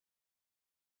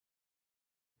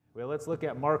Well, let's look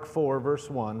at Mark 4, verse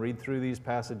 1. Read through these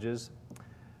passages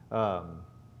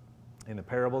in the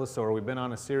parable of the sower. We've been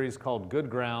on a series called Good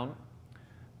Ground.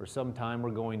 For some time, we're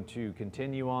going to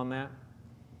continue on that.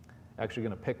 Actually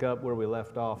going to pick up where we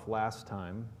left off last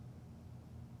time.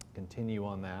 Continue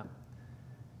on that.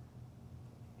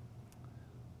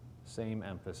 Same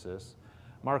emphasis.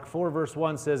 Mark 4, verse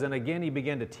 1 says, "And again he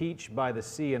began to teach by the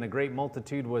sea, and a great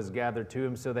multitude was gathered to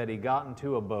him, so that he got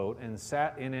into a boat and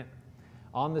sat in it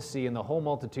on the sea, and the whole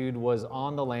multitude was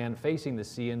on the land facing the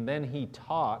sea. And then he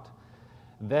taught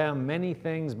them many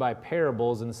things by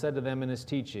parables, and said to them in his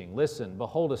teaching, Listen,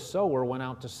 behold, a sower went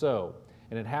out to sow.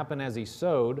 And it happened as he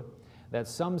sowed, that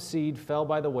some seed fell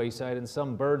by the wayside, and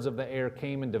some birds of the air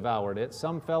came and devoured it.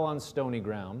 Some fell on stony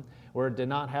ground, where it did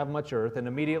not have much earth, and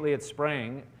immediately it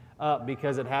sprang up,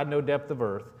 because it had no depth of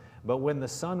earth. But when the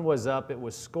sun was up, it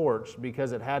was scorched,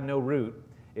 because it had no root,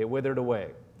 it withered away.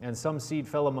 And some seed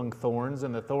fell among thorns,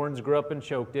 and the thorns grew up and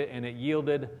choked it, and it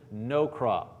yielded no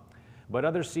crop. But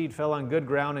other seed fell on good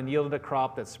ground, and yielded a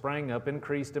crop that sprang up,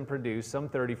 increased, and produced, some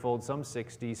 30-fold, some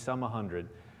 60, some 100.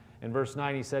 In verse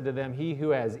 9 he said to them, He who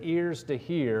has ears to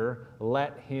hear,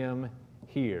 let him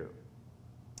hear.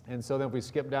 And so then if we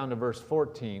skip down to verse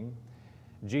 14,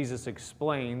 Jesus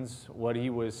explains what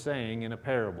he was saying in a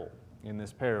parable, in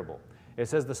this parable. It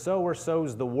says, the sower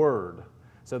sows the word.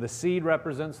 So the seed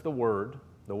represents the word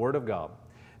of God.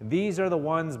 These are the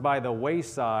ones by the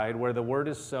wayside where the word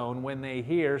is sown. When they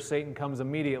hear, Satan comes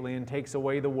immediately and takes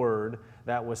away the word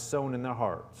that was sown in their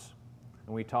hearts.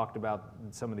 And we talked about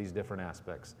some of these different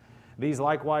aspects. These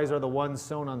likewise are the ones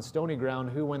sown on stony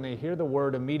ground, who when they hear the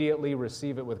word immediately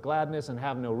receive it with gladness and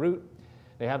have no root.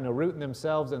 They have no root in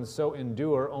themselves, and so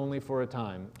endure only for a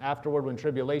time. Afterward, when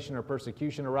tribulation or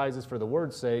persecution arises for the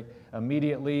word's sake,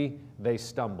 immediately they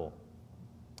stumble.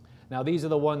 Now these are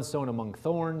the ones sown among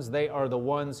thorns. They are the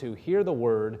ones who hear the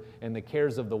word, and the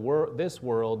cares of this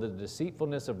world, the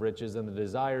deceitfulness of riches, and the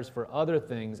desires for other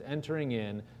things entering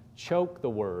in, choke the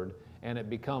word, and it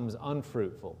becomes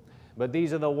unfruitful. But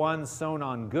these are the ones sown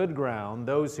on good ground,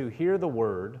 those who hear the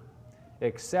word,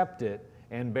 accept it,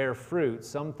 and bear fruit,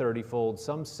 some 30-fold,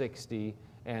 some 60,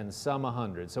 and some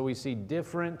 100. So we see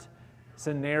different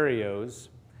scenarios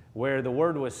where the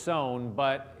word was sown,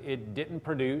 but it didn't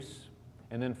produce.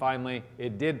 And then finally,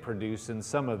 it did produce in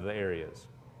some of the areas.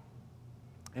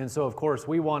 And so, of course,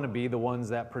 we want to be the ones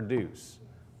that produce.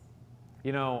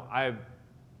 You know, I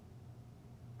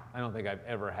don't think I've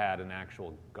ever had an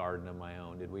actual garden of my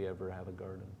own. Did we ever have a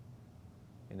garden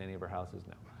in any of our houses?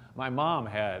 No. My mom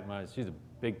had, she's a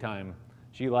big time,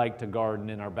 she liked to garden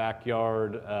in our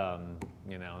backyard.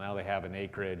 You know, now they have an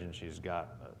acreage and she's got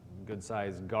a good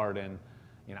sized garden.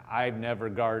 You know, I've never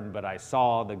gardened, but I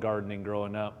saw the gardening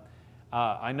growing up.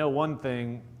 I know one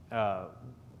thing,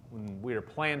 when we were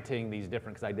planting these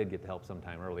different, because I did get to help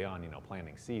sometime early on, you know,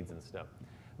 planting seeds and stuff.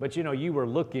 But, you know, you were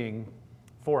looking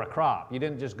for a crop. You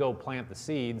didn't just go plant the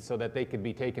seeds so that they could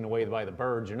be taken away by the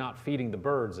birds. You're not feeding the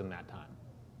birds in that time.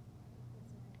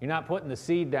 You're not putting the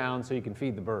seed down so you can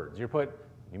feed the birds. You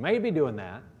may be doing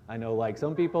that. I know like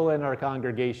some people in our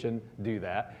congregation do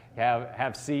that,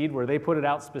 have seed where they put it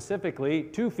out specifically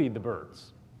to feed the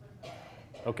birds.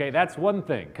 Okay, that's one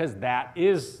thing, because that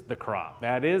is the crop.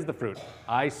 That is the fruit.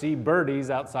 I see birdies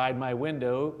outside my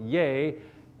window. Yay,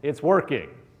 it's working.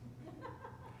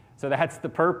 So that's the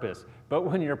purpose. But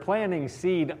when you're planting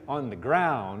seed on the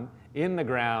ground, in the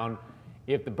ground,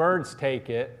 if the birds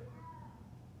take it,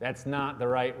 that's not the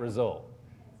right result.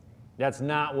 That's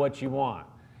not what you want.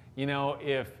 You know,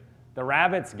 if the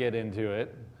rabbits get into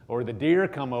it, or the deer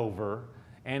come over,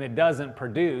 and it doesn't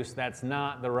produce, that's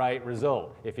not the right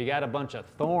result. If you got a bunch of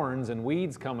thorns and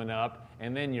weeds coming up,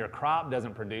 and then your crop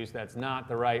doesn't produce, that's not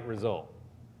the right result,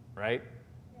 right?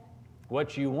 Yeah.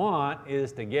 What you want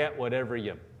is to get whatever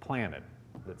you planted.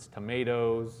 That's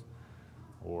tomatoes,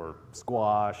 or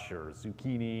squash, or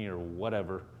zucchini, or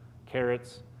whatever,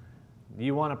 carrots.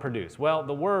 You want to produce. Well,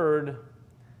 the word,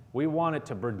 we want it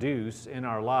to produce in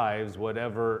our lives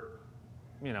whatever,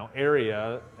 you know,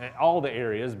 area, all the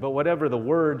areas, but whatever the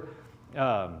word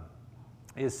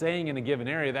is saying in a given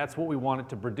area, that's what we want it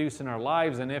to produce in our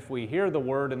lives. And if we hear the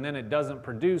word and then it doesn't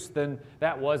produce, then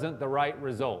that wasn't the right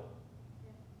result.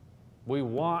 We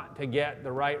want to get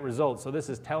the right result. So this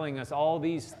is telling us all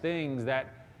these things,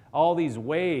 all these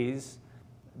ways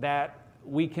that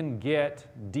we can get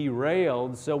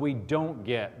derailed so we don't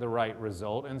get the right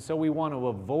result. And so we want to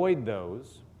avoid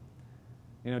those.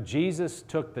 You know, Jesus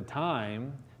took the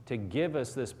time to give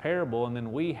us this parable, and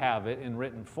then we have it in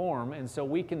written form, and so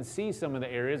we can see some of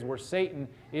the areas where Satan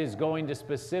is going to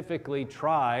specifically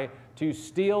try to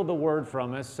steal the word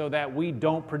from us so that we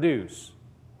don't produce.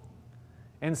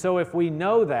 And so if we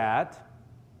know that,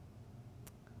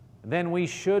 then we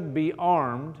should be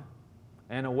armed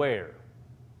and aware.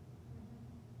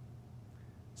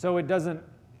 So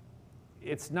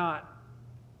it's not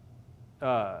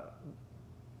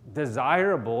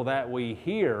desirable that we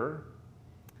hear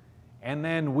and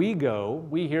then we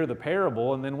hear the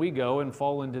parable, and then we go and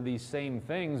fall into these same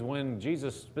things when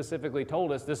Jesus specifically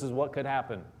told us this is what could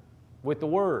happen with the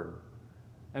Word.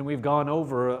 And we've gone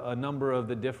over a number of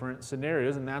the different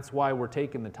scenarios, and that's why we're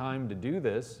taking the time to do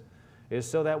this, is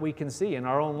so that we can see in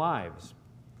our own lives,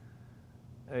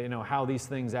 how these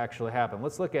things actually happen.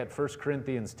 Let's look at 1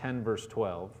 Corinthians 10, verse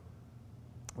 12.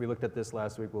 We looked at this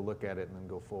last week. We'll look at it and then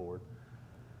go forward.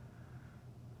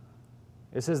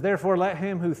 It says, "Therefore let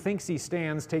him who thinks he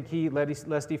stands take heed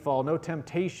lest he fall. No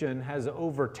temptation has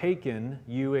overtaken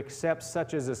you except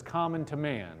such as is common to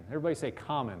man." Everybody say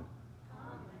common.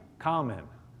 Common.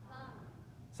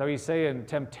 So he's saying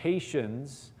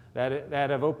temptations that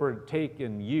have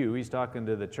overtaken you. He's talking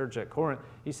to the church at Corinth.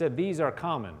 He said these are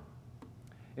common.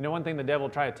 One thing the devil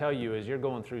will try to tell you is you're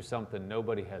going through something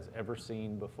nobody has ever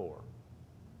seen before.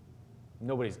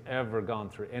 Nobody's ever gone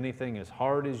through anything as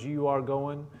hard as you are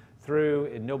going through,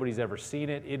 and nobody's ever seen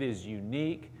it. It is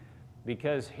unique,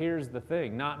 because here's the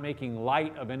thing, not making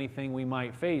light of anything we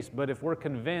might face, but if we're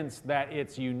convinced that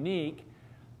it's unique,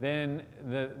 then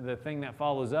the thing that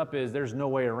follows up is there's no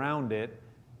way around it.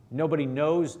 Nobody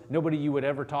knows, nobody you would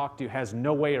ever talk to has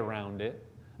no way around it.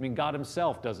 I mean, God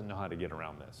himself doesn't know how to get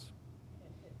around this.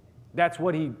 That's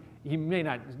what he may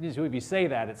not, if you say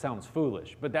that, it sounds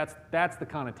foolish, but that's the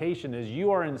connotation, is you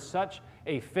are in such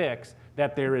a fix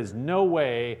that there is no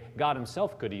way God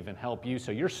himself could even help you,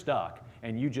 so you're stuck,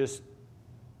 and you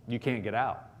can't get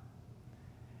out.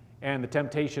 And the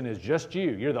temptation is just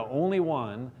you. You're the only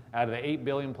one out of the 8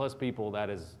 billion plus people that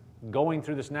is going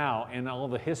through this now, and all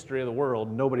the history of the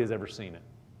world, nobody has ever seen it.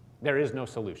 There is no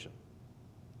solution.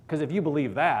 Because if you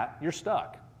believe that, you're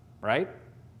stuck, right?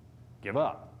 Give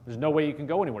up. There's no way you can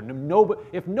go anywhere.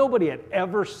 If nobody had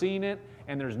ever seen it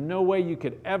and there's no way you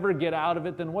could ever get out of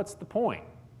it, then what's the point?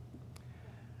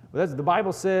 Well, the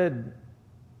Bible said,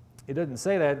 it doesn't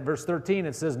say that. Verse 13,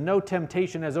 it says, "No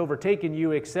temptation has overtaken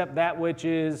you except that which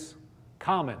is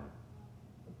common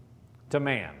to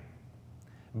man.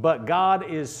 But God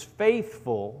is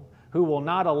faithful, who will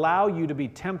not allow you to be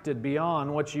tempted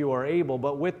beyond what you are able,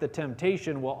 but with the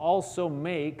temptation will also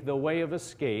make the way of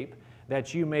escape,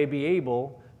 that you may be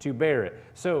able to bear it."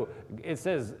 So it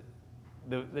says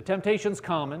the temptation's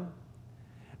common.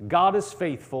 God is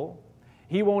faithful.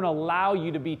 He won't allow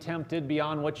you to be tempted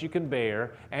beyond what you can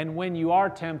bear. And when you are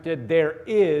tempted, there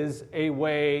is a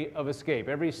way of escape.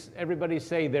 Everybody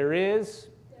say, there is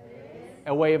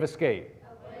a way of escape.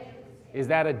 Is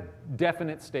that a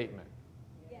definite statement?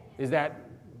 Yes. Is that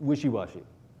wishy-washy?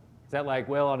 Is that like,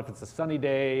 well, if it's a sunny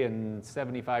day and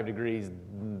 75 degrees,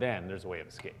 then there's a way of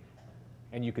escape,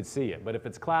 and you could see it. But if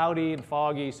it's cloudy and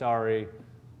foggy, sorry,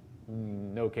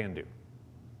 no can do.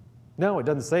 No, it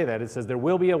doesn't say that. It says there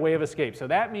will be a way of escape. So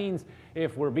that means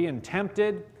if we're being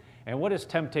tempted, and what does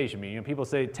temptation mean? People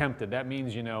say tempted. That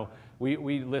means, we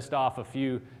list off a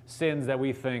few sins that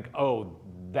we think, oh,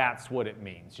 that's what it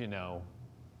means,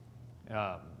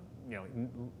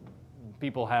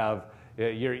 people have,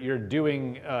 you're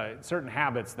doing certain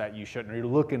habits that you shouldn't, or you're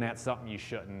looking at something you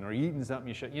shouldn't, or eating something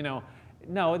you shouldn't,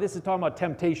 No, this is talking about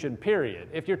temptation, period.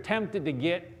 If you're tempted to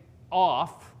get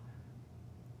off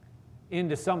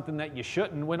into something that you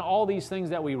shouldn't, when all these things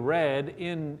that we read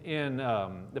in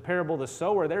the parable of the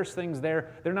sower, there's things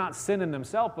there, they're not sin in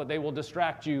themselves, but they will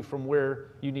distract you from where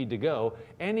you need to go.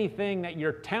 Anything that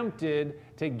you're tempted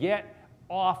to get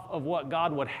off of what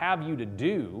God would have you to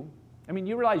do, I mean,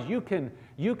 you realize you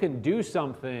can do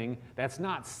something that's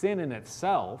not sin in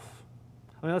itself.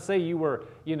 I mean, let's say you were,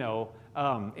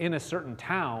 in a certain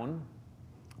town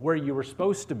where you were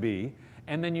supposed to be,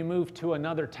 and then you moved to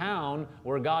another town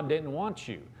where God didn't want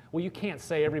you. Well, you can't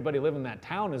say everybody living in that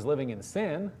town is living in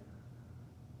sin.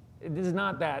 It is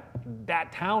not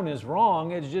that town is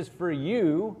wrong. It's just for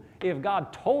you, if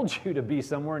God told you to be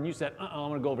somewhere and you said, I'm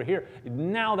going to go over here,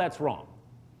 now that's wrong.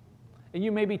 And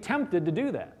you may be tempted to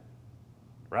do that,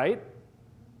 right?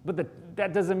 But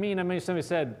that doesn't mean, somebody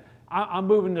said, I'm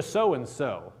moving to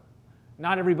so-and-so.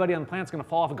 Not everybody on the planet's going to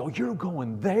fall off and go, you're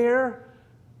going there?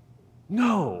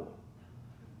 No,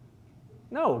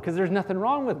 because there's nothing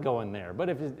wrong with going there. But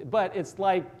it's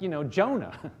like,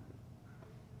 Jonah.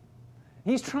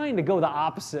 He's trying to go the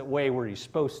opposite way where he's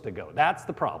supposed to go. That's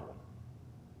the problem.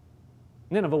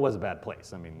 Nineveh was a bad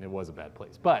place. I mean, it was a bad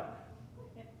place. But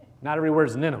not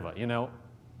everywhere's Nineveh,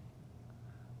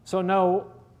 So no,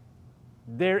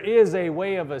 there is a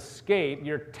way of escape.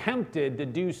 You're tempted to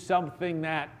do something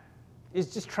that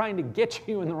is just trying to get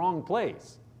you in the wrong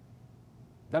place.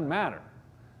 Doesn't matter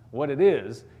what it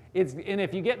is. And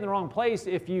if you get in the wrong place,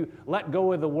 if you let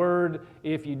go of the word,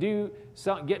 if you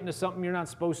get into something you're not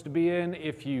supposed to be in,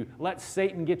 if you let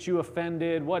Satan get you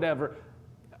offended, whatever,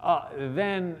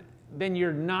 then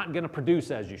you're not going to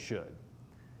produce as you should.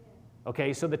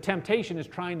 Okay, so the temptation is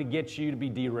trying to get you to be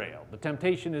derailed. The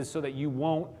temptation is so that you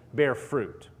won't bear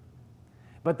fruit.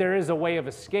 But there is a way of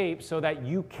escape so that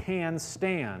you can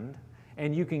stand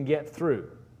and you can get through.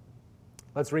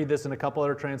 Let's read this in a couple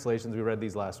other translations. We read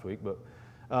these last week, but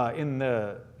in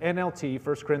the NLT,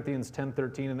 1 Corinthians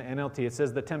 10:13 in the NLT, it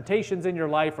says, "The temptations in your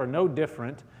life are no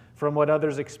different from what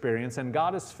others experience, and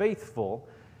God is faithful.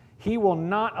 He will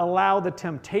not allow the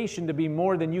temptation to be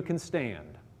more than you can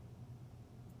stand.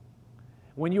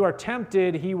 When you are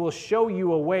tempted, He will show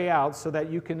you a way out so that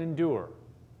you can endure."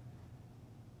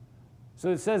 So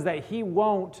it says that He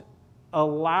won't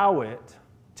allow it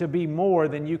to be more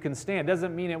than you can stand.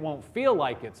 Doesn't mean it won't feel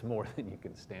like it's more than you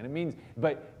can stand. It means,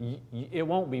 but it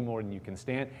won't be more than you can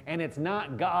stand. And it's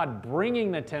not God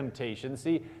bringing the temptation.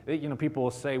 See, people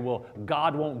will say, well,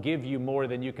 God won't give you more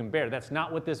than you can bear. That's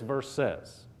not what this verse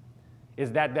says.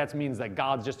 That means that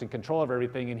God's just in control of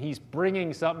everything and He's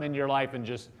bringing something in your life and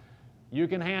just, you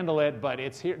can handle it, but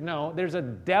it's here. No, there's a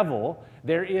devil.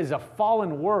 There is a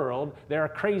fallen world. There are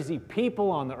crazy people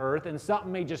on the earth, and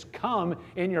something may just come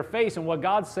in your face. And what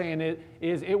God's saying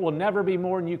is it will never be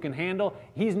more than you can handle.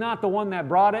 He's not the one that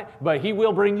brought it, but He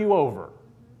will bring you over.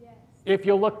 Yes. If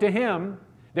you look to Him,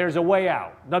 there's a way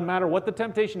out. Doesn't matter what the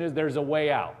temptation is, there's a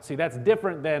way out. See, that's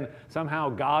different than somehow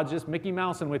God's just Mickey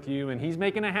Mousing with you and He's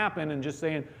making it happen and just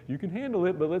saying, you can handle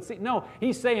it, but let's see. No,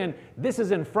 He's saying, this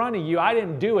is in front of you. I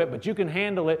didn't do it, but you can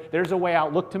handle it. There's a way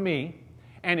out. Look to me.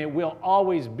 And it will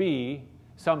always be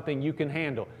something you can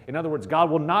handle. In other words, God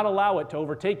will not allow it to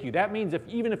overtake you. That means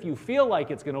even if you feel like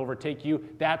it's going to overtake you,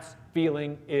 that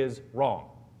feeling is wrong.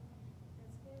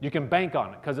 You can bank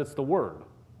on it because it's the Word.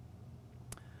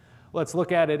 Let's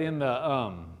look at it in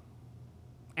the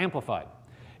Amplified.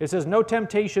 It says, "No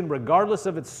temptation, regardless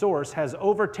of its source, has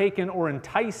overtaken or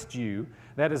enticed you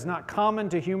that is not common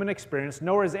to human experience,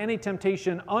 nor is any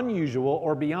temptation unusual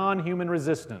or beyond human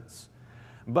resistance.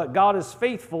 But God is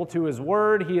faithful to His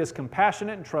word. He is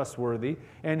compassionate and trustworthy,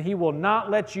 and He will not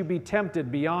let you be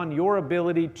tempted beyond your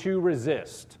ability to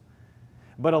resist.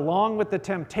 But along with the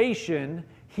temptation,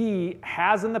 He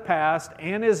has in the past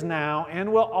and is now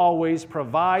and will always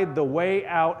provide the way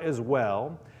out as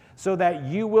well, so that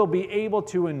you will be able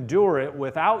to endure it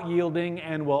without yielding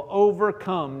and will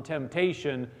overcome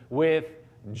temptation with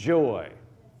joy."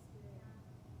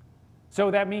 So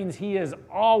that means He is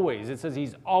always, it says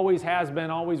He's always has been,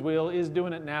 always will, is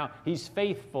doing it now. He's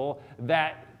faithful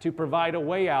to provide a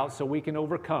way out so we can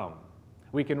overcome,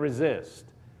 we can resist.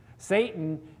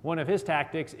 Satan, one of his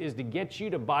tactics is to get you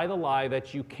to buy the lie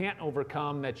that you can't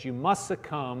overcome, that you must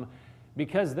succumb,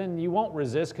 because then you won't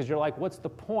resist because you're like, what's the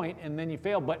point? And then you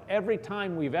fail. But every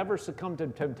time we've ever succumbed to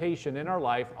temptation in our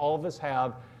life, all of us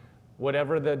have,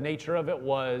 whatever the nature of it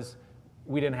was,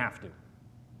 we didn't have to.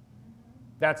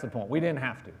 That's the point. We didn't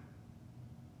have to.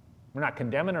 We're not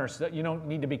condemning ourselves. You don't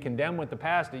need to be condemned with the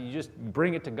past. You just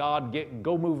bring it to God,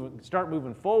 start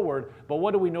moving forward. But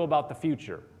what do we know about the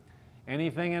future?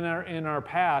 Anything in our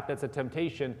path that's a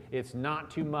temptation, it's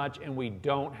not too much, and we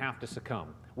don't have to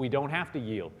succumb. We don't have to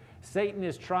yield. Satan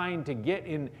is trying to get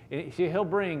in. He'll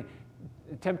bring,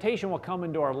 temptation will come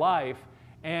into our life,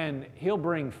 and he'll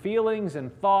bring feelings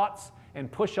and thoughts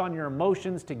and push on your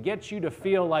emotions to get you to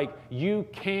feel like you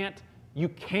can't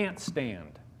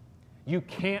stand. You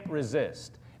can't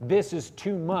resist. This is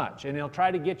too much, and he'll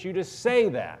try to get you to say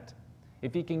that.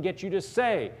 If he can get you to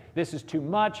say, this is too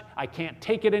much, I can't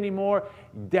take it anymore,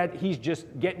 that he's just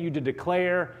getting you to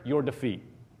declare your defeat.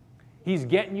 He's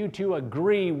getting you to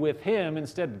agree with him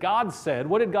instead. God said,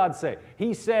 what did God say?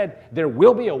 He said, there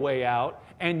will be a way out,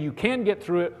 and you can get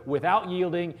through it without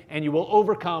yielding, and you will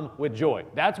overcome with joy.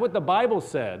 That's what the Bible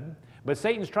said, but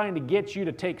Satan's trying to get you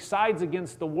to take sides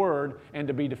against the Word and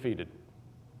to be defeated.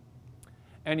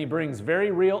 And he brings very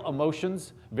real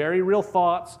emotions, very real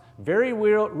thoughts, very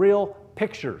real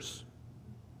pictures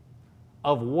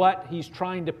of what he's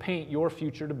trying to paint your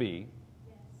future to be,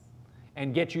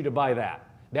 and get you to buy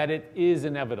that it is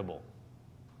inevitable.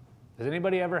 Has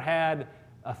anybody ever had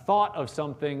a thought of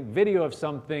something, video of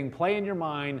something, play in your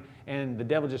mind, and the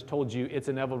devil just told you it's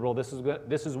inevitable, this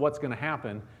is what's going to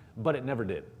happen, but it never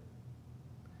did?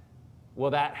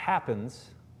 Well, that happens.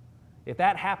 If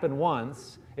that happened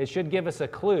once, it should give us a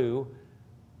clue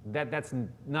that that's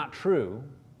not true.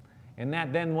 And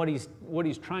that then what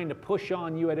he's trying to push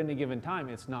on you at any given time,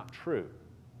 it's not true.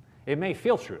 It may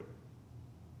feel true.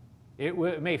 It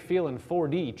may feel in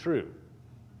 4D true.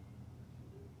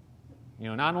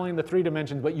 Not only in the 3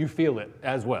 dimensions, but you feel it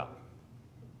as well.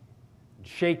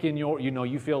 Shaking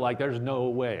you feel like there's no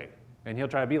way. And he'll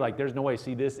try to be like, there's no way.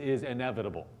 See, this is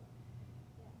inevitable.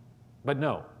 But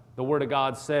no, the Word of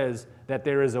God says that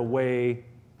there is a way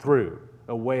through,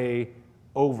 a way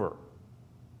over.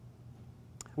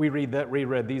 We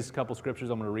reread these couple scriptures.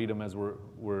 I'm going to read them as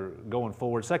we're going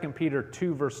forward. 2 Peter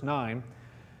 2, verse 9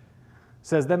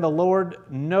 says, "Then the Lord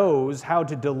knows how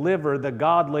to deliver the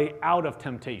godly out of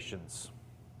temptations."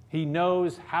 He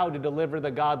knows how to deliver the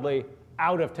godly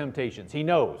out of temptations. He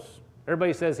knows.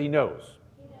 Everybody says he knows.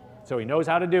 So he knows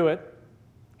how to do it.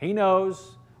 He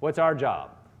knows. What's our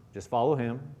job? Just follow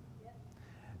him.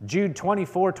 Jude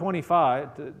 24,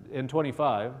 25 and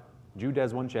 25. Jude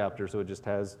has one chapter, so it just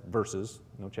has verses,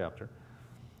 no chapter.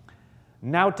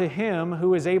 "Now to him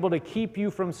who is able to keep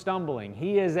you from stumbling."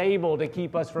 He is able to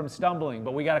keep us from stumbling,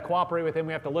 but we got to cooperate with him.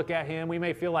 We have to look at him. We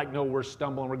may feel like, no, we're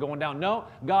stumbling, we're going down. No,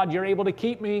 God, you're able to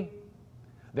keep me.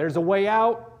 There's a way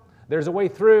out. There's a way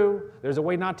through. There's a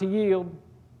way not to yield.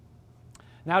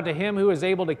 "Now to him who is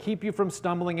able to keep you from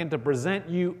stumbling and to present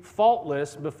you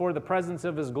faultless before the presence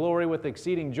of his glory with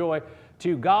exceeding joy,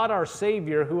 to God our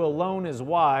Savior, who alone is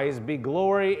wise, be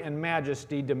glory and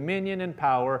majesty, dominion and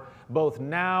power, both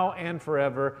now and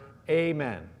forever.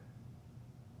 Amen."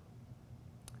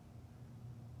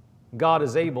 God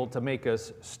is able to make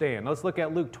us stand. Let's look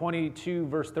at Luke 22,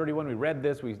 verse 31. We read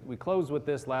this. We closed with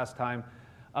this last time.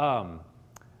 A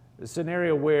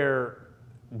scenario where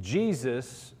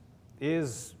Jesus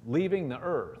is leaving the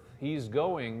earth. He's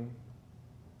going,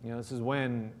 this is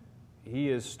when he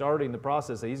is starting the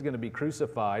process that he's going to be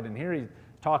crucified. And here he's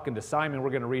talking to Simon. We're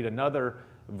going to read another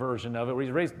version of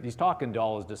it. He's talking to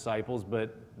all his disciples,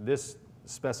 but this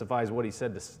specifies what he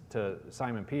said to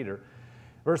Simon Peter.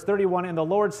 Verse 31, "And the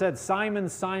Lord said, Simon,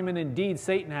 Simon, indeed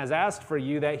Satan has asked for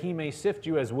you that he may sift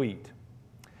you as wheat.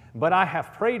 But I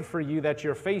have prayed for you that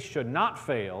your faith should not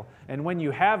fail, and when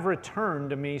you have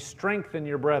returned to me, strengthen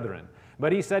your brethren.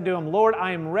 But he said to him, Lord,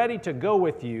 I am ready to go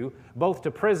with you, both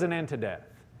to prison and to death.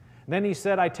 Then he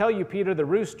said, I tell you, Peter, the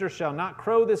rooster shall not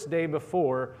crow this day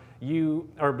before you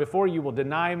will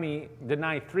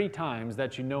deny 3 times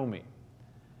that you know me."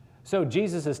 So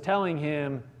Jesus is telling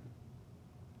him,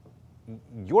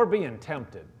 you're being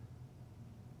tempted.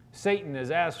 Satan has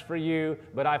asked for you,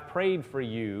 but I've prayed for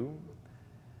you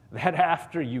that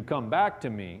after you come back to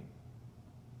me,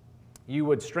 you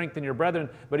would strengthen your brethren,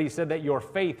 but he said that your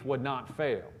faith would not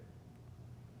fail.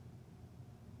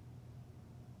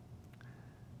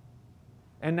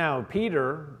 And now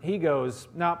Peter, he goes,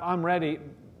 no, I'm ready.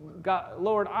 God,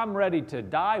 Lord, I'm ready to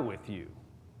die with you.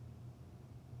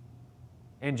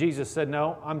 And Jesus said,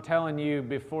 no, I'm telling you,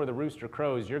 before the rooster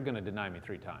crows, you're going to deny me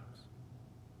 3 times.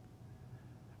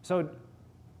 So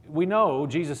we know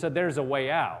Jesus said there's a way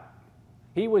out.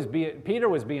 Peter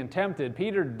was being tempted.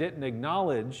 Peter didn't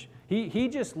acknowledge. He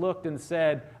just looked and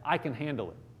said, I can handle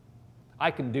it.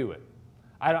 I can do it.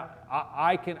 I'm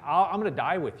going to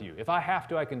die with you. If I have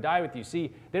to, I can die with you.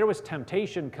 See, there was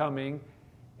temptation coming,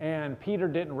 and Peter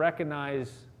didn't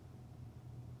recognize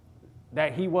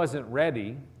that he wasn't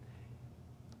ready.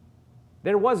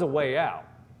 There was a way out.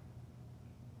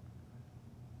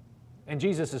 And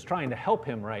Jesus is trying to help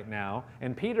him right now,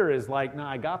 and Peter is like, no,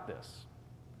 I got this.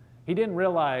 He didn't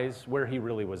realize where he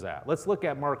really was at. Let's look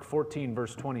at Mark 14,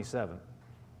 verse 27.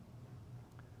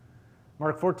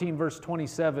 Mark 14, verse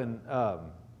 27,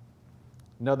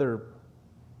 another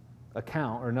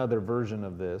account or another version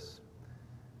of this.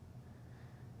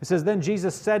 It says, Then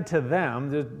Jesus said to them,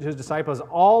 his disciples,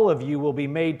 all of you will be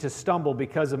made to stumble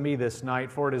because of me this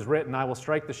night, for it is written, I will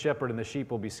strike the shepherd and the sheep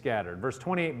will be scattered. Verse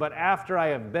 28, But after I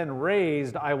have been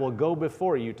raised, I will go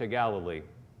before you to Galilee.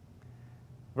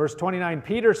 Verse 29,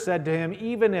 Peter said to him,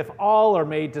 even if all are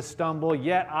made to stumble,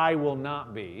 yet I will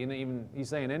not be. And he's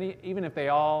saying, even if they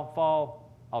all fall,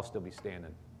 I'll still be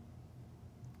standing.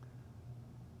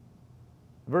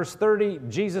 Verse 30,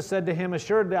 Jesus said to him,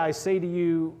 assuredly I say to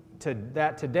you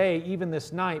that today, even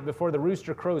this night, before the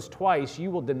rooster crows twice,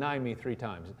 you will deny me 3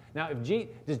 times. Now,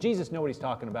 does Jesus know what he's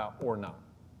talking about or not?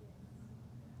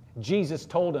 Jesus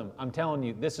told him, I'm telling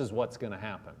you, this is what's going to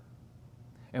happen.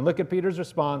 And look at Peter's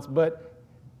response, but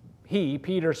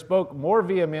Peter, spoke more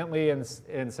vehemently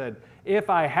and said, if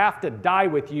I have to die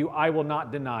with you, I will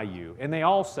not deny you. And they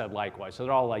all said likewise. So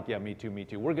they're all like, yeah, me too, me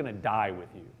too. We're going to die with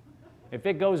you. If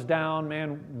it goes down,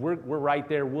 man, we're right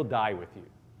there. We'll die with you.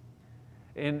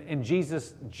 And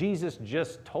Jesus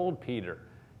just told Peter,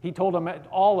 he told them,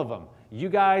 all of them, you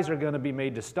guys are going to be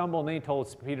made to stumble. And then he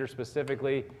told Peter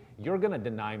specifically, you're going to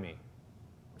deny me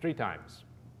 3 times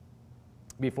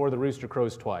before the rooster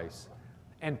crows twice.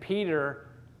 And Peter,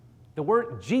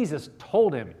 Jesus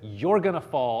told him, you're going to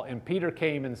fall. And Peter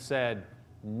came and said,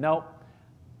 nope,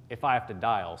 if I have to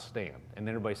die, I'll stand. And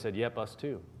then everybody said, yep, us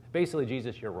too. Basically,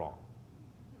 Jesus, you're wrong.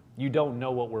 You don't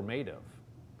know what we're made of.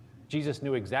 Jesus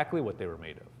knew exactly what they were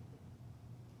made of.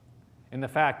 And the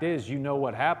fact is, you know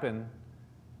what happened.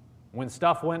 When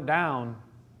stuff went down,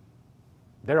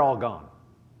 they're all gone.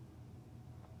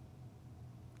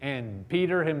 And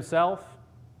Peter himself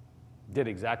did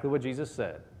exactly what Jesus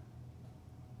said.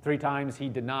 3 times he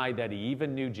denied that he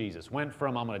even knew Jesus. Went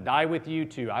from, I'm going to die with you,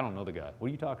 to, I don't know the guy. What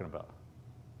are you talking about?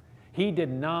 He did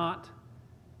not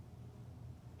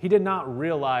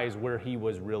realize where he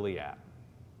was really at.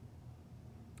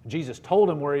 Jesus told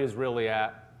him where he was really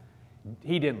at.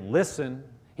 He didn't listen.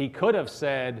 He could have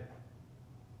said,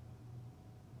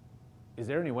 is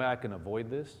there any way I can avoid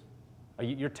this?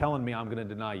 You're telling me I'm going to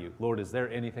deny you. Lord, is there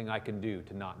anything I can do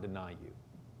to not deny you?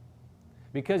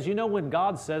 Because you know when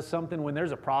God says something, when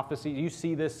there's a prophecy, you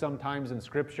see this sometimes in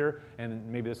Scripture, and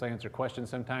maybe this will answer questions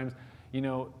sometimes, you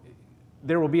know,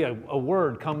 there will be a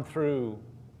word come through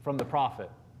from the prophet.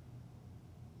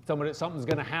 Something's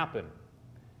going to happen.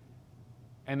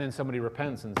 And then somebody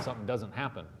repents and something doesn't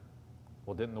happen.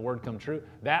 Well, didn't the word come true?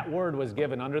 That word was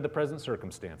given under the present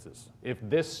circumstances. If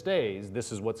this stays,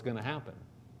 this is what's going to happen.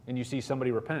 And you see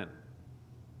somebody repent.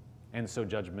 And so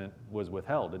judgment was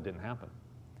withheld. It didn't happen.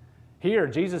 Here,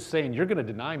 Jesus is saying, you're going to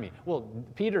deny me. Well,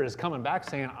 Peter is coming back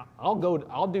saying,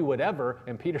 I'll do whatever.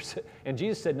 And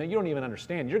Jesus said, no, you don't even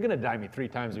understand. You're going to deny me 3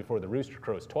 times before the rooster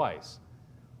crows twice.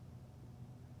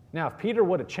 Now, if Peter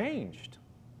would have changed,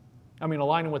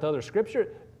 aligning with other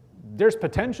Scripture, there's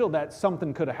potential that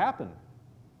something could have happened.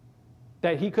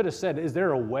 That he could have said, is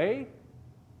there a way?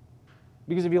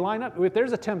 Because if you line up, if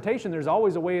there's a temptation, there's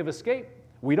always a way of escape.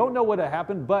 We don't know what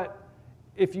happened, but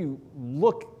if you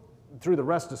look through the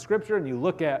rest of Scripture and you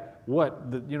look at what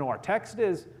our text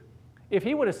is, if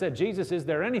he would have said, Jesus, is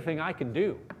there anything I can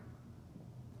do?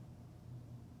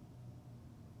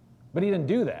 But he didn't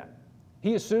do that.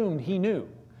 He assumed he knew.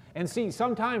 And see,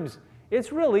 sometimes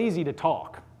it's real easy to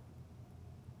talk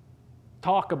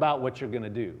about what you're going to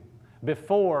do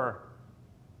before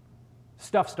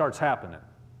stuff starts happening.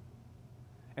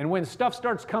 And when stuff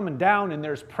starts coming down and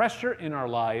there's pressure in our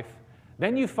life,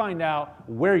 then you find out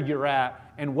where you're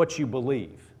at and what you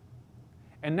believe.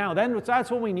 And now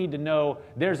that's what we need to know.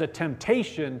 There's a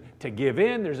temptation to give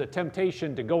in. There's a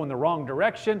temptation to go in the wrong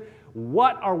direction.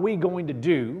 What are we going to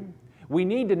do? We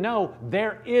need to know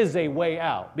there is a way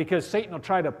out, because Satan will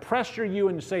try to pressure you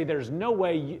and say there's no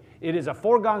way. It is a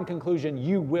foregone conclusion.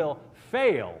 You will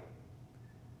fail.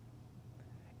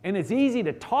 And it's easy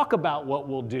to talk about what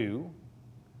we'll do,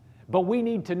 but we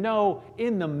need to know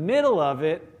in the middle of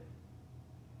it,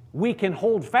 we can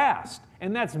hold fast.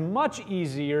 And that's much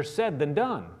easier said than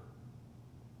done,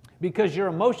 because your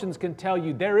emotions can tell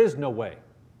you there is no way.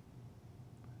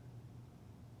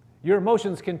 Your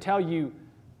emotions can tell you,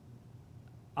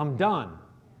 I'm done.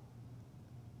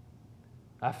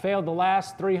 I failed the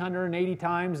last 380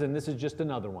 times, and this is just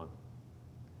another one.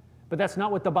 But that's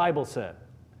not what the Bible said.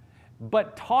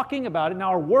 But talking about it, now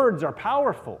our words are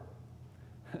powerful.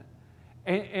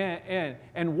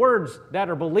 And words that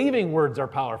are believing words are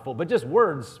powerful, but just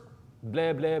words,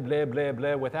 blah, blah, blah, blah,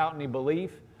 blah, without any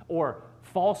belief or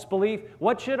false belief.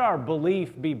 What should our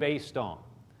belief be based on?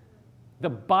 The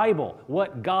Bible,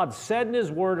 what God said in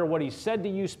His Word, or what He said to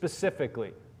you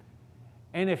specifically.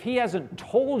 And if He hasn't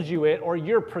told you it, or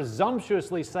you're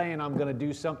presumptuously saying, I'm going to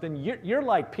do something, you're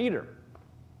like Peter.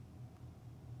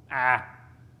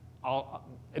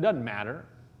 It doesn't matter.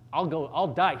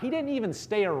 I'll die. He didn't even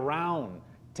stay around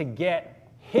to get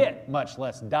hit, much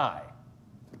less die.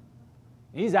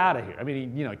 He's out of here.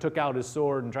 He took out his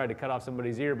sword and tried to cut off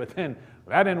somebody's ear, but then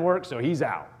that didn't work, so he's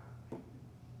out.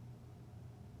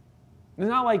 It's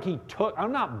not like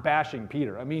I'm not bashing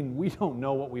Peter. We don't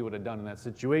know what we would have done in that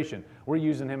situation. We're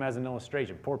using him as an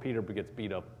illustration. Poor Peter gets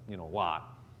beat up, a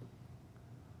lot.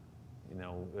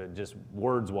 Just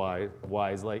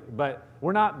words-wise, but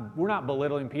we're not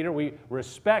belittling Peter. We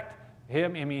respect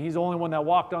him. He's the only one that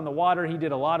walked on the water. He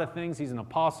did a lot of things. He's an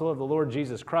apostle of the Lord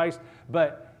Jesus Christ,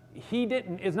 but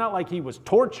it's not like he was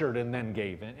tortured and then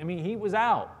gave in. He was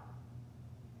out.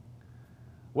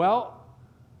 Well,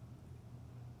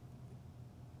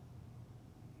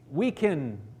 we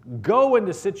can go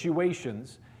into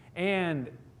situations and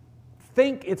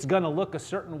think it's going to look a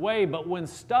certain way, but when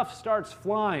stuff starts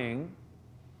flying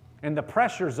and the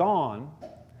pressure's on,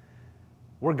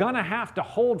 we're going to have to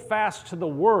hold fast to the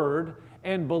Word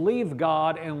and believe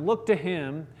God and look to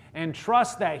Him and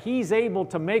trust that He's able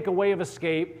to make a way of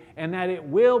escape and that it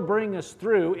will bring us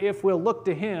through if we'll look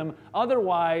to Him.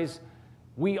 Otherwise,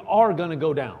 we are going to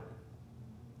go down.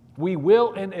 We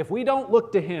will, and if we don't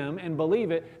look to Him and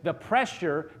believe it, the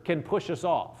pressure can push us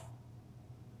off.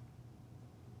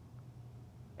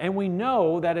 And we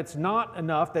know that it's not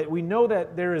enough, that we know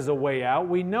that there is a way out.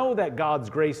 We know that God's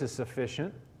grace is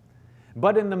sufficient.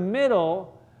 But in the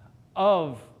middle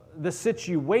of the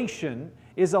situation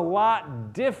is a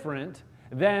lot different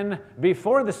than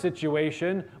before the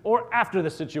situation or after the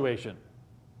situation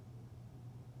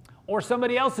or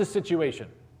somebody else's situation.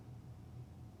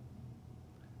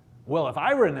 Well, if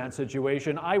I were in that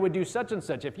situation, I would do such and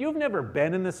such. If you've never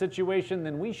been in the situation,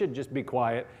 then we should just be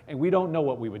quiet, and we don't know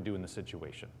what we would do in the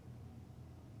situation.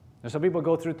 And some people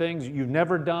go through things you've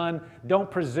never done. Don't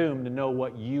presume to know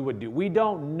what you would do. We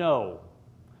don't know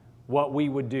what we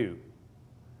would do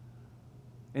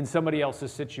in somebody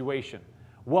else's situation.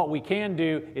 What we can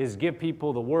do is give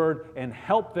people the word and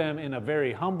help them in a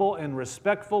very humble and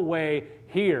respectful way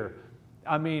here.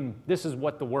 I mean, this is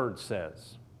what the word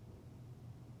says.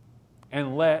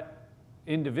 And let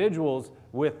individuals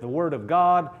with the Word of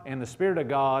God and the Spirit of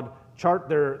God chart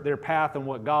their path and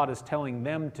what God is telling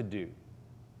them to do.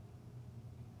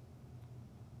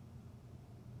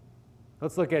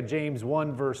 Let's look at James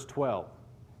 1, verse 12.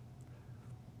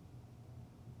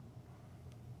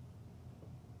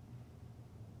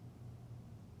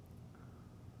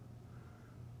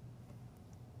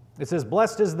 It says,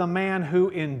 "Blessed is the man who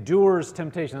endures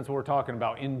temptation." That's what we're talking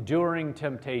about, enduring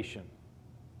temptation.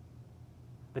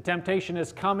 The temptation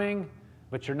is coming,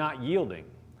 but you're not yielding.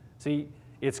 See,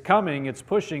 it's coming, it's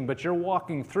pushing, but you're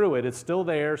walking through it. It's still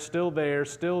there, still there,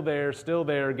 still there, still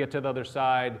there. Get to the other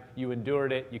side. You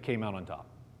endured it. You came out on top.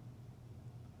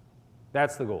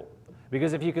 That's the goal.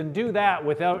 Because if you can do that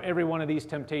without every one of these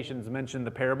temptations mentioned in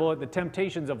the parable, the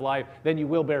temptations of life, then you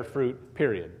will bear fruit,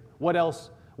 period. What else?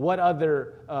 What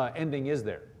other ending is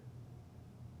there?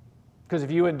 Because if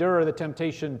you endure the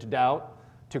temptation to doubt,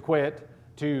 to quit,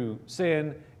 to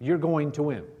sin, you're going to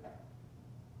win.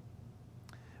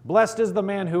 Blessed is the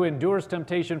man who endures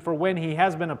temptation, for when he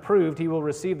has been approved, he will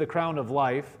receive the crown of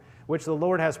life, which the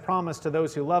Lord has promised to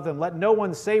those who love him. Let no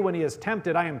one say when he is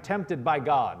tempted, I am tempted by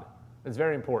God. It's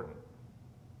very important.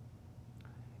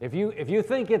 If you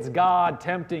think it's God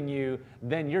tempting you,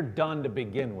 then you're done to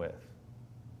begin with.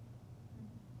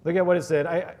 Look at what it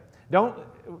said.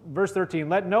 Verse 13,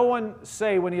 let no one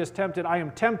say when he is tempted, I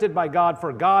am tempted by God,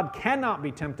 for God cannot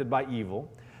be tempted by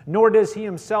evil, nor does he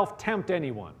himself tempt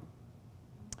anyone.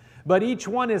 But each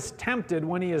one is tempted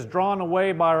when he is drawn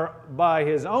away by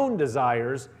his own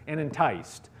desires and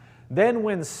enticed. Then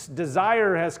when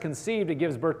desire has conceived, it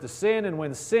gives birth to sin,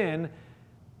 and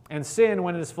sin,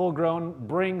 when it is full grown,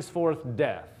 brings forth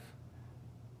death.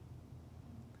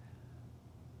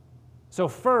 So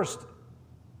first,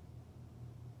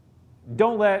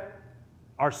 don't let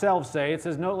ourselves say, it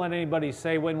says, don't let anybody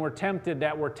say when we're tempted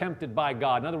that we're tempted by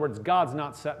God. In other words, God's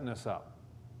not setting us up.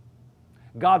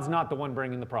 God's not the one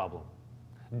bringing the problem.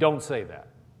 Don't say that.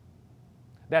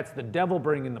 That's the devil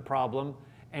bringing the problem,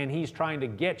 and he's trying to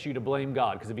get you to blame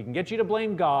God. Because if he can get you to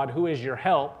blame God, who is your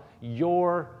help,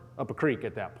 you're up a creek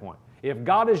at that point. If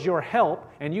God is your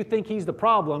help and you think he's the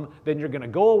problem, then you're going to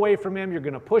go away from him, you're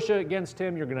going to push against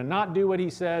him, you're going to not do what he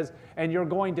says, and you're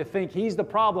going to think he's the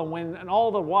problem when, and all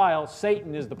the while,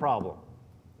 Satan is the problem.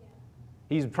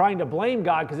 He's trying to blame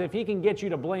God, because if he can get you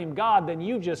to blame God, then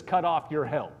you just cut off your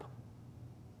help.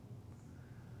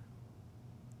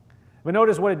 But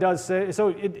notice what it does say. So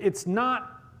it's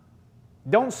not,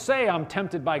 don't say I'm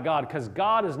tempted by God, because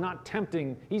God is not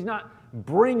tempting, he's not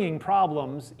bringing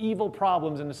problems, evil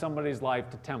problems into somebody's life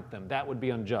to tempt them. That would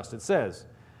be unjust. It says,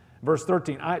 verse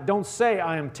 13, don't say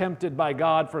I am tempted by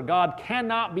God, for God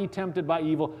cannot be tempted by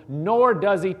evil, nor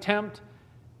does he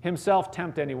himself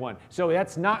tempt anyone. So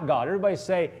that's not God. Everybody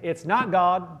say, it's not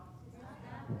God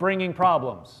bringing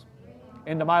problems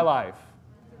into my life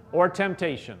or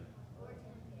temptation.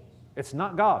 It's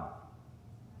not God.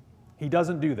 He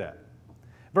doesn't do that.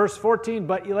 Verse 14,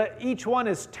 but each one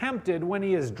is tempted when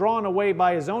he is drawn away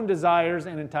by his own desires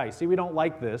and enticed. See, we don't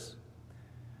like this.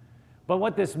 But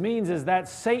what this means is that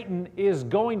Satan is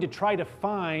going to try to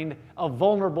find a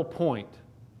vulnerable point.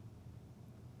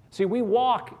 See, we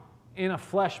walk in a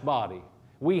flesh body.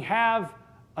 We have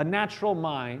a natural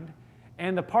mind,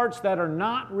 and the parts that are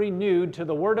not renewed to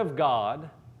the Word of God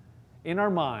in our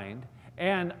mind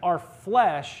and our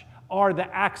flesh are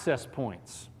the access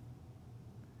points.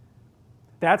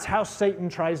 That's how Satan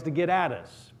tries to get at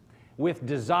us, with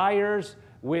desires,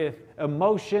 with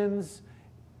emotions,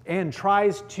 and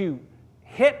tries to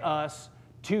hit us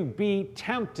to be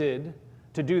tempted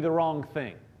to do the wrong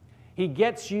thing. He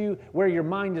gets you where your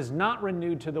mind is not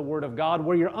renewed to the Word of God,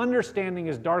 where your understanding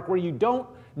is dark, where you don't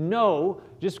know,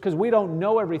 just because we don't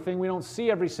know everything, we don't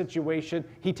see every situation.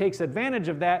 He takes advantage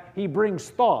of that. He brings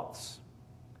thoughts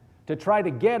to try to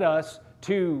get us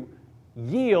to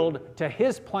yield to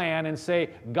His plan and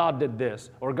say, God did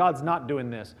this, or God's not doing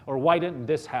this, or why didn't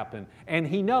this happen? And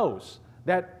He knows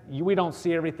that we don't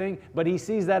see everything, but He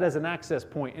sees that as an access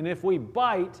point. And if we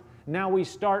bite, now we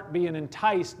start being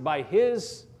enticed by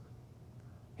His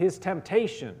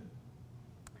temptation.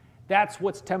 That's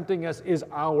what's tempting us, is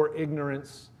our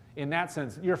ignorance in that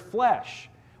sense. Your flesh.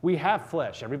 We have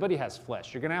flesh. Everybody has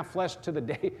flesh. You're going to have flesh to the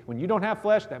day. When you don't have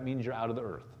flesh, that means you're out of the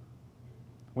earth.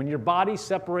 When your body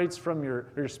separates from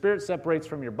your spirit separates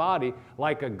from your body,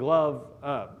 like a glove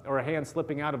or a hand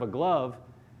slipping out of a glove,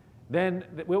 then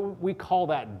we call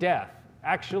that death.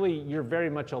 Actually, you're very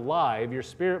much alive. Your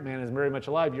spirit man is very much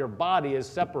alive. Your body is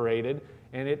separated,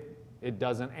 and it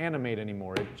doesn't animate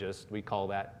anymore. We call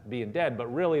that being dead,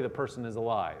 but really the person is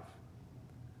alive.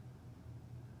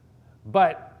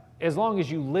 But as long as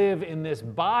you live in this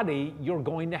body, you're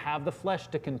going to have the flesh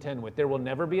to contend with. There will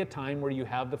never be a time where you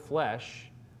have the flesh.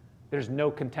 There's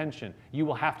no contention. You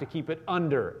will have to keep it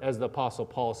under, as the Apostle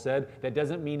Paul said. That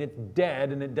doesn't mean it's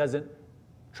dead and it doesn't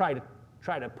try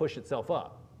to push itself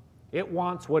up. It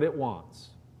wants what it wants.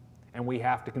 And we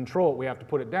have to control it. We have to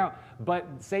put it down. But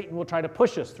Satan will try to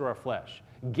push us through our flesh.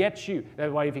 Get you.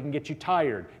 That's why if he can get you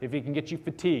tired, if he can get you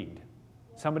fatigued.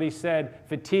 Somebody said,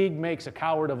 fatigue makes a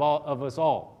coward of us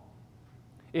all.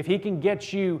 If he can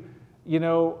get you,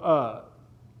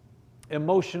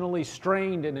 emotionally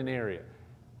strained in an area,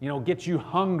 get you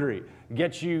hungry,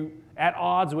 get you at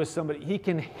odds with somebody, he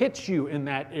can hit you in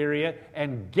that area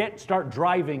and start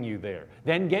driving you there.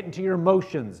 Then get into your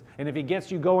emotions. And if he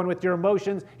gets you going with your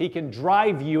emotions, he can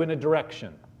drive you in a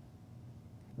direction.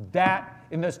 That,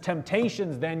 in those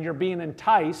temptations, then you're being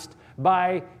enticed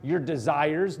by your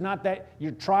desires. Not that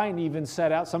you're trying to even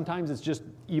set out. Sometimes it's just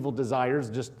evil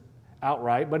desires, just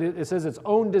outright. But it says its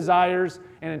own desires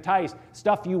and entice.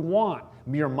 Stuff you want.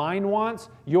 Your mind wants,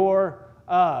 your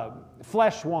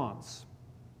flesh wants.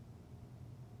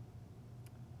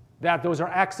 Those are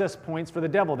access points for the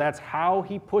devil. That's how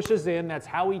he pushes in. That's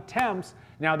how he tempts.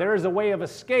 Now, there is a way of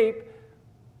escape,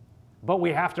 but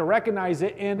we have to recognize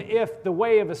it. And if the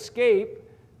way of escape,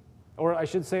 or I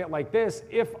should say it like this,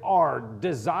 if our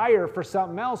desire for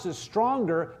something else is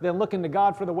stronger than looking to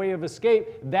God for the way of escape,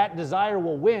 that desire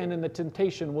will win and the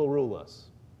temptation will rule us.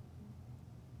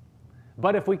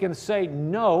 But if we can say,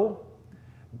 no,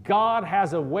 God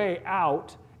has a way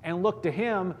out, and look to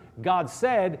Him, God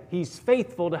said He's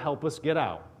faithful to help us get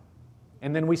out.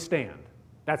 And then we stand.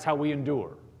 That's how we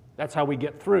endure. That's how we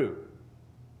get through.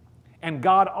 And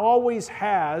God always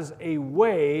has a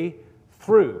way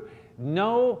through.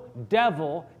 No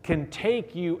devil can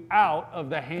take you out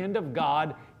of the hand of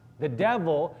God. The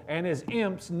devil and his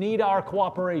imps need our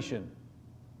cooperation.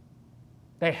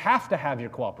 They have to have your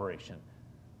cooperation.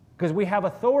 Because we have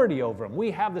authority over him.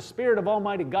 We have the Spirit of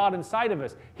Almighty God inside of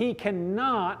us. He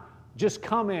cannot just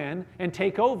come in and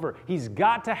take over. He's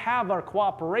got to have our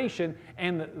cooperation,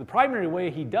 and the primary way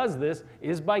he does this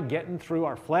is by getting through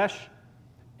our flesh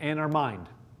and our mind.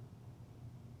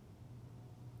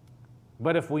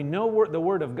 But if we know the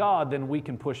Word of God, then we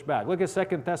can push back. Look at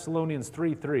 2 Thessalonians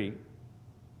 3:3.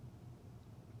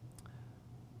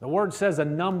 The Word says a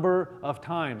number of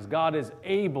times God is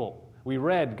able. We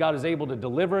read, God is able to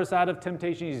deliver us out of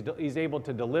temptation. He's able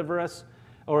to deliver us,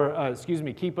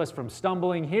 keep us from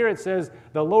stumbling. Here it says,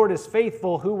 the Lord is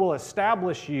faithful, who will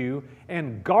establish you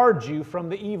and guard you from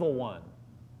the evil one.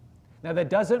 Now that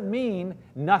doesn't mean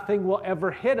nothing will ever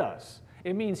hit us.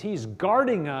 It means He's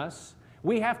guarding us.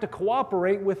 We have to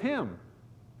cooperate with Him.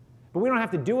 But we don't have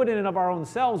to do it in and of our own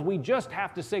selves. We just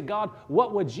have to say, God,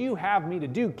 what would you have me to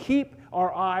do? Keep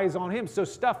our eyes on Him. So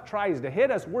stuff tries to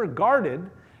hit us, we're guarded.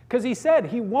 Because He said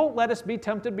He won't let us be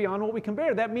tempted beyond what we can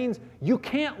bear. That means you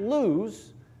can't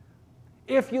lose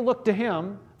if you look to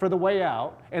Him for the way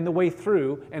out and the way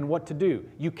through and what to do.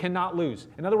 You cannot lose.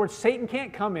 In other words, Satan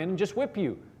can't come in and just whip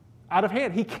you out of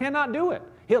hand. He cannot do it.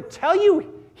 He'll tell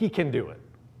you he can do it.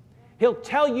 He'll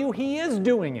tell you he is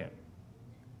doing it.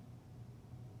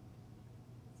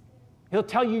 He'll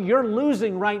tell you you're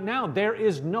losing right now. There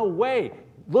is no way.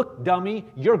 Look, dummy,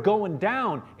 you're going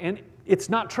down. And it's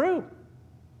not true.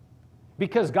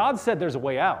 Because God said there's a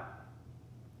way out.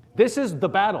 This is the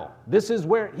battle. This is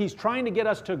where He's trying to get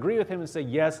us to agree with Him and say,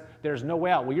 yes, there's no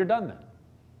way out. Well, you're done then.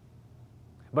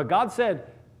 But God said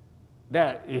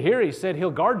that, here He said He'll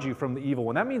guard you from the evil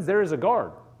one. That means there is a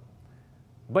guard.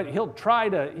 But he'll try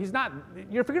to, if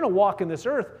you're going to walk in this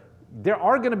earth, there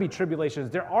are going to be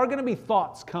tribulations. There are going to be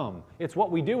thoughts come. It's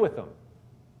what we do with them.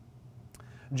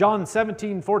 John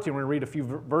 17:14, we're going to read a few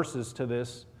verses to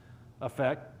this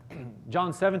effect.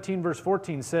 John 17, verse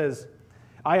 14 says,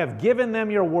 I have given them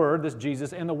your word, this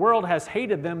Jesus, and the world has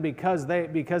hated them because they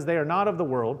are not of the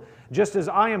world, just as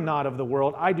I am not of the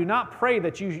world. I do not pray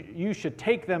that you should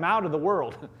take them out of the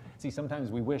world. See, sometimes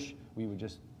we wish we would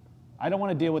just, I don't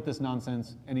want to deal with this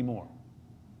nonsense anymore.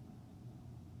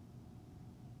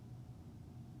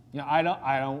 I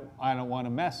don't want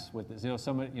to mess with this.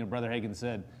 Brother Hagin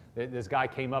said, this guy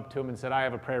came up to him and said, I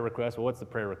have a prayer request. Well, what's the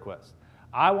prayer request?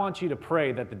 I want you to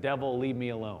pray that the devil will leave me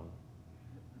alone.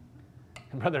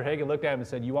 And Brother Hagin looked at him and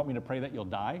said, you want me to pray that you'll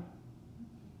die?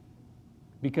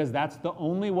 Because that's the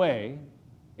only way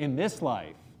in this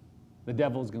life the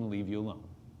devil's going to leave you alone.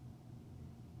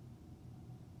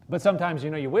 But sometimes,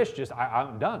 you wish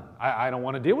I'm done. I don't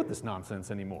want to deal with this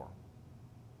nonsense anymore.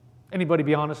 Anybody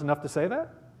be honest enough to say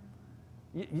that?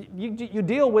 You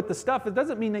deal with the stuff. It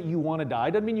doesn't mean that you want to die.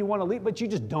 It doesn't mean you want to leave, but you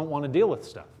just don't want to deal with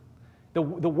stuff. The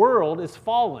world is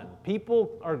fallen.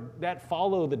 People that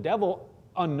follow the devil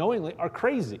unknowingly are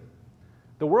crazy.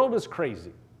 The world is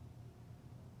crazy.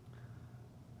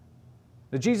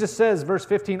 Jesus says, verse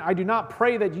 15, I do not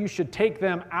pray that you should take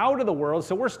them out of the world,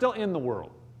 so we're still in the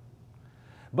world,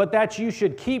 but that you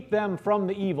should keep them from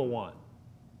the evil one.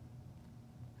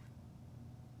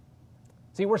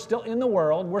 See, we're still in the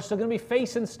world. We're still going to be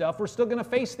facing stuff. We're still going to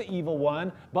face the evil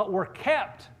one, but we're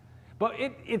kept. But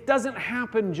it doesn't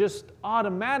happen just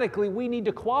automatically. We need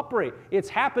to cooperate. It's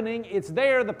happening. It's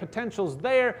there. The potential's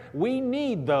there. We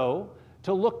need, though,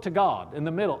 to look to God in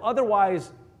the middle.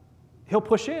 Otherwise, He'll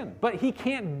push in. But He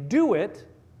can't do it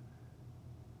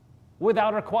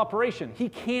without our cooperation. He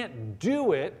can't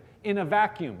do it in a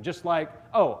vacuum, just like,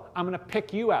 oh, I'm going to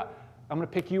pick you out. I'm going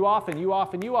to pick you off and you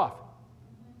off and you off.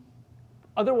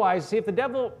 Otherwise, see, if the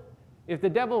devil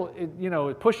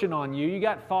is pushing on you, you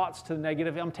got thoughts to the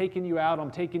negative, I'm taking you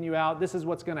out, this is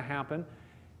what's going to happen.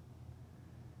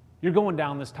 You're going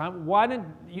down this time. Why didn't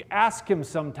you ask him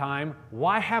sometime,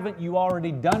 why haven't you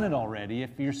already done it already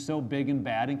if you're so big and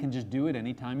bad and can just do it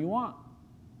anytime you want?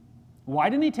 Why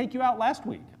didn't he take you out last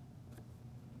week?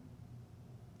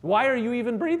 Why are you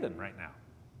even breathing right now?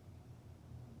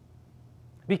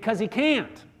 Because he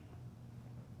can't.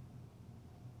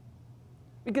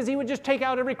 Because he would just take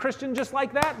out every Christian just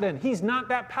like that then. He's not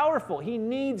that powerful. He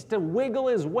needs to wiggle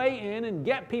his way in and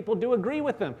get people to agree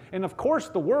with him. And of course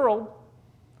the world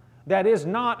that is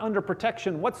not under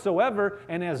protection whatsoever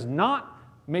and has not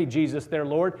made Jesus their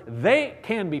Lord, they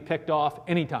can be picked off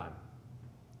anytime.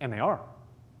 And they are.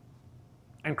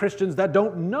 And Christians that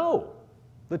don't know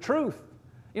the truth.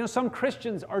 Some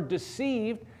Christians are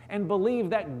deceived and believe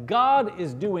that God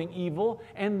is doing evil,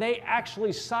 and they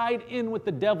actually side in with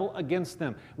the devil against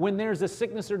them. When there's a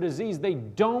sickness or disease, they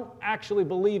don't actually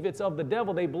believe it's of the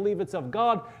devil. They believe it's of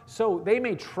God. So they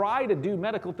may try to do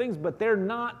medical things, but they're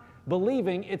not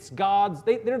believing it's God's.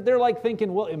 They're like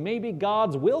thinking, well, it may be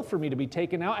God's will for me to be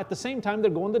taken out. At the same time,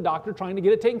 they're going to the doctor trying to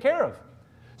get it taken care of.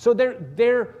 So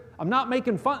I'm not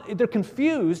making fun. They're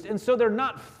confused, and so they're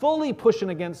not fully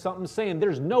pushing against something, saying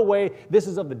there's no way this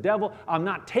is of the devil. I'm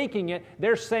not taking it.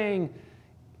 They're saying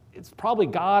it's probably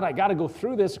God. I got to go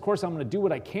through this. Of course, I'm going to do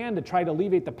what I can to try to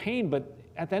alleviate the pain, but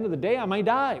at the end of the day, I might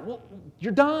die. Well,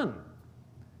 you're done.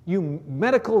 You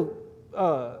medical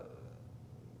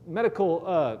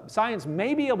science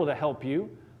may be able to help you,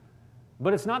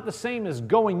 but it's not the same as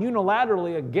going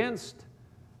unilaterally against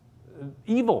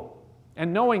evil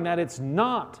and knowing that it's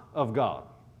not of God.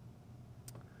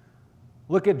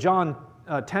 Look at John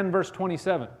 10, verse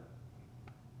 27.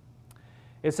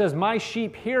 It says, my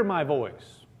sheep hear my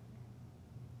voice,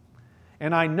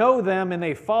 and I know them, and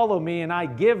they follow me, and I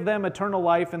give them eternal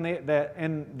life,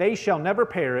 and they shall never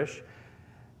perish,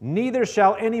 neither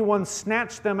shall anyone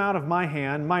snatch them out of my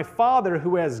hand. My Father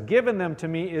who has given them to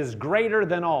me is greater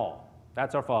than all.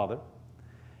 That's our Father.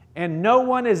 And no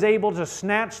one is able to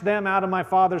snatch them out of my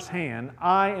Father's hand.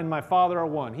 I and my Father are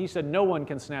one. He said, no one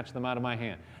can snatch them out of my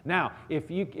hand. Now, if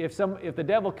the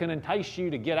devil can entice you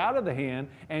to get out of the hand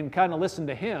and kind of listen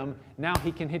to him, now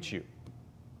he can hit you.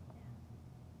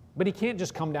 But he can't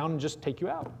just come down and just take you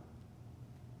out.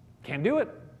 Can't do it.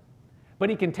 But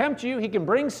he can tempt you. He can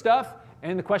bring stuff.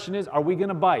 And the question is, are we going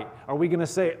to bite? Are we going to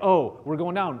say, oh, we're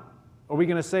going down? Are we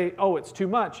going to say, oh, it's too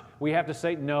much? We have to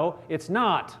say, no, it's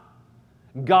not.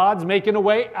 God's making a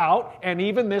way out, and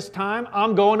even this time,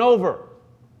 I'm going over.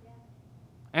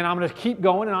 And I'm going to keep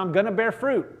going, and I'm going to bear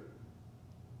fruit.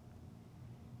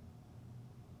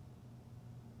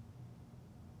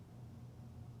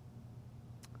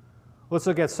 Let's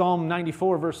look at Psalm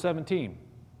 94, verse 17.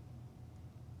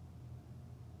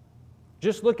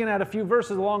 Just looking at a few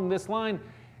verses along this line,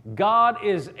 God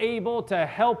is able to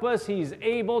help us. He's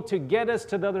able to get us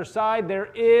to the other side. There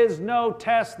is no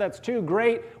test that's too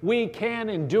great. We can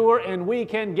endure and we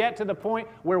can get to the point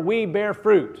where we bear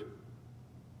fruit.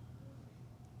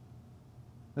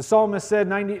 The psalmist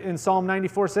said in Psalm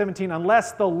 94:17,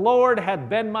 unless the Lord had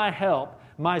been my help,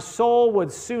 my soul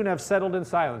would soon have settled in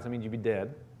silence. I mean, you'd be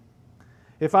dead.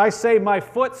 If I say my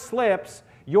foot slips,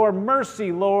 your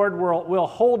mercy, Lord, will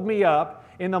hold me up.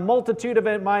 In the multitude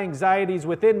of my anxieties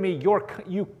within me,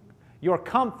 your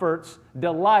comforts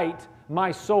delight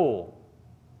my soul.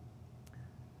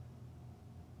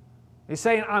 He's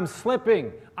saying, I'm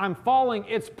slipping, I'm falling,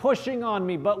 it's pushing on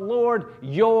me, but Lord,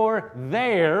 you're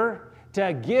there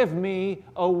to give me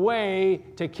a way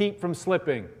to keep from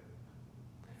slipping.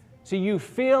 See, you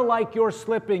feel like you're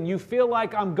slipping. You feel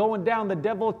like I'm going down. The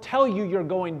devil will tell you you're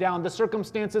going down. The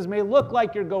circumstances may look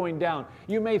like you're going down.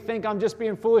 You may think I'm just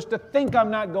being foolish to think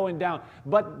I'm not going down.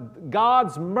 But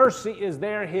God's mercy is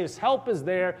there. His help is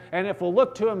there. And if we'll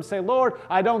look to Him and say, Lord,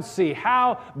 I don't see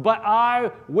how, but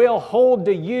I will hold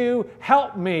to you.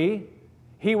 Help me.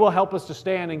 He will help us to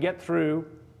stand and get through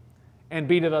and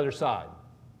be to the other side.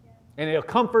 And He'll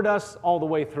comfort us all the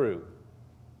way through.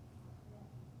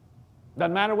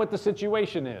 Doesn't matter what the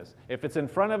situation is. If it's in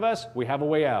front of us, we have a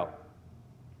way out.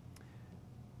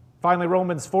 Finally,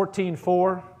 Romans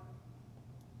 14:4.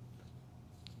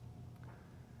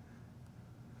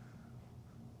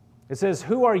 It says,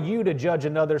 who are you to judge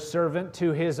another servant?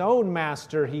 To his own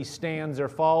master he stands or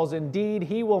falls. Indeed,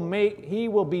 he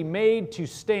will be made to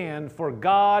stand, for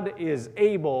God is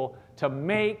able to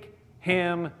make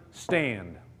him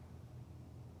stand.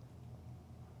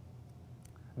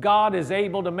 God is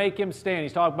able to make him stand.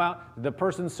 He's talking about the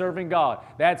person serving God.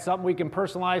 That's something we can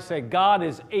personalize, say, God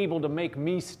is able to make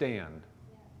me stand.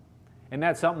 And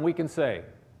that's something we can say.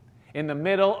 In the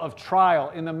middle of trial,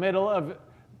 in the middle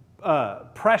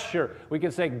of pressure, we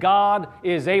can say, God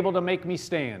is able to make me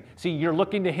stand. See, you're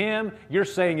looking to Him. You're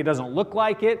saying it doesn't look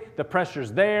like it. The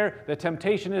pressure's there. The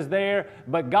temptation is there.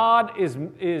 But God is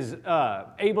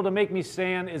able to make me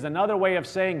stand is another way of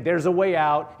saying there's a way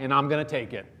out and I'm going to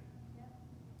take it.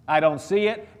 I don't see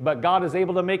it, but God is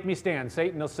able to make me stand.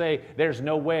 Satan will say, there's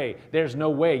no way. There's no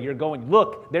way. You're going,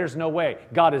 look, there's no way.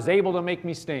 God is able to make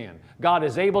me stand. God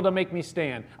is able to make me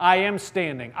stand. I am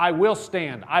standing. I will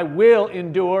stand. I will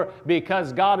endure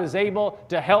because God is able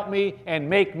to help me and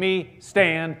make me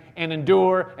stand and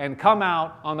endure and come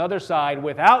out on the other side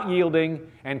without yielding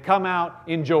and come out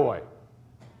in joy.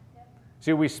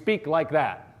 See, we speak like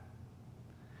that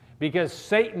because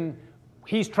Satan,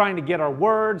 he's trying to get our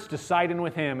words to side in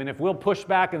with him. And if we'll push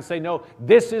back and say, no,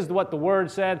 this is what the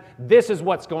Word said, this is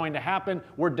what's going to happen,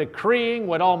 we're decreeing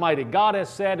what Almighty God has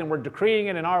said, and we're decreeing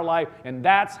it in our life, and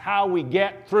that's how we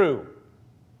get through.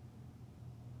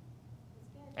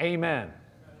 Amen.